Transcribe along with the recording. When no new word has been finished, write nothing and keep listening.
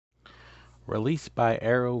Released by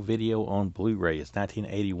Arrow Video on Blu-ray. It's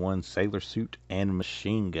 1981 Sailor Suit and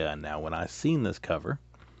Machine Gun. Now, when I seen this cover,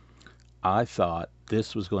 I thought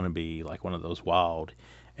this was going to be like one of those wild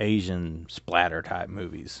Asian splatter type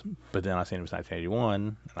movies. But then I seen it was 1981,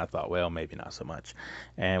 and I thought, well, maybe not so much.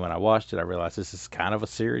 And when I watched it, I realized this is kind of a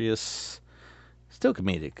serious, still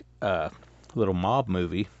comedic, little mob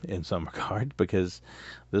movie in some regard, because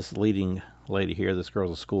this leading lady here, this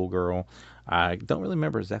girl's a schoolgirl. I don't really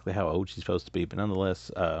remember exactly how old she's supposed to be, but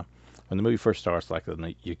nonetheless, when the movie first starts, like the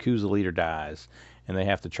yakuza leader dies, and they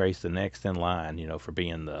have to trace the next in line, for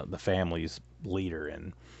being the family's leader.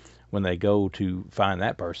 And when they go to find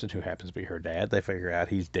that person, who happens to be her dad, they figure out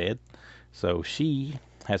he's dead. So she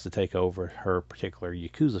has to take over her particular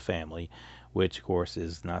yakuza family, which of course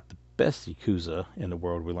is not the best yakuza in the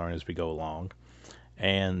world. We learn as we go along,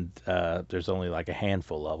 and there's only like a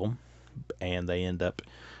handful of them, and they end up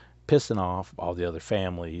pissing off all the other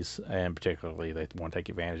families, and particularly they want to take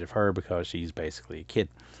advantage of her because she's basically a kid.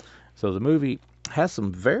 So the movie has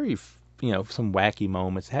some very, some wacky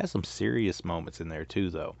moments. It has some serious moments in there too,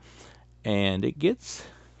 though, and it gets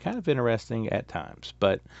kind of interesting at times.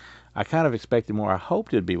 But I kind of expected more. I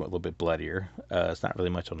hoped it'd be a little bit bloodier. It's not really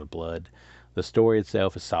much on the blood. The story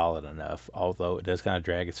itself is solid enough, although it does kind of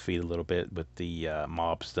drag its feet a little bit with the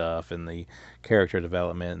mob stuff and the character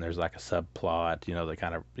development. And there's like a subplot, that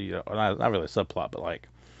kind of, not really a subplot, but like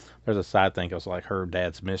there's a side thing because like her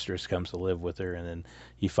dad's mistress comes to live with her, and then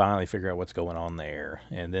you finally figure out what's going on there.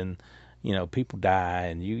 And then, people die,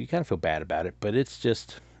 and you kind of feel bad about it. But it's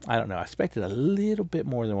just, I don't know. I expected a little bit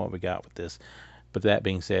more than what we got with this. But that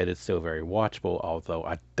being said, it's still very watchable, although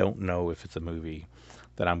I don't know if it's a movie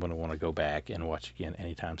that I'm going to want to go back and watch again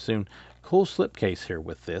anytime soon. Cool slipcase here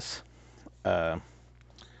with this. Uh,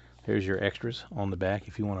 Here's your extras on the back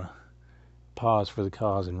if you want to pause for the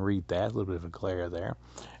cause and read that. A little bit of a glare there.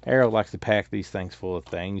 Arrow likes to pack these things full of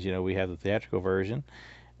things. We have the theatrical version,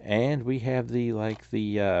 and we have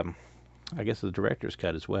I guess the director's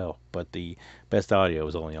cut as well, but the best audio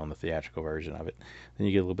is only on the theatrical version of it. Then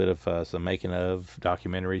you get a little bit of some making of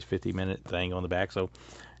documentaries, 50-minute thing on the back, so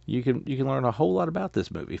you can learn a whole lot about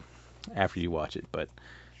this movie after you watch it. But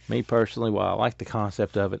me personally, while I like the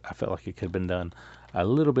concept of it, I felt like it could have been done a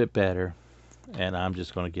little bit better, and I'm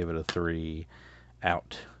just going to give it a 3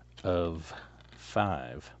 out of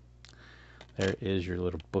 5. There is your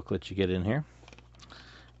little booklet you get in here.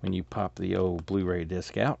 When you pop the old Blu-ray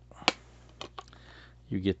disc out,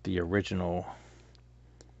 you get the original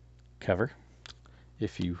cover,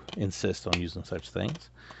 if you insist on using such things.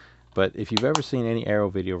 But if you've ever seen any Arrow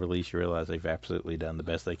video release, you realize they've absolutely done the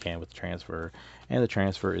best they can with the transfer, and the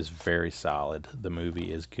transfer is very solid. The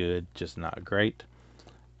movie is good, just not great.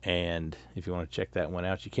 And if you want to check that one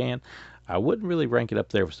out, you can. I wouldn't really rank it up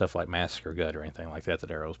there with stuff like Massacre Gut or anything like that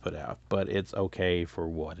Arrow's put out, but it's okay for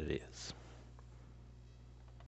what it is.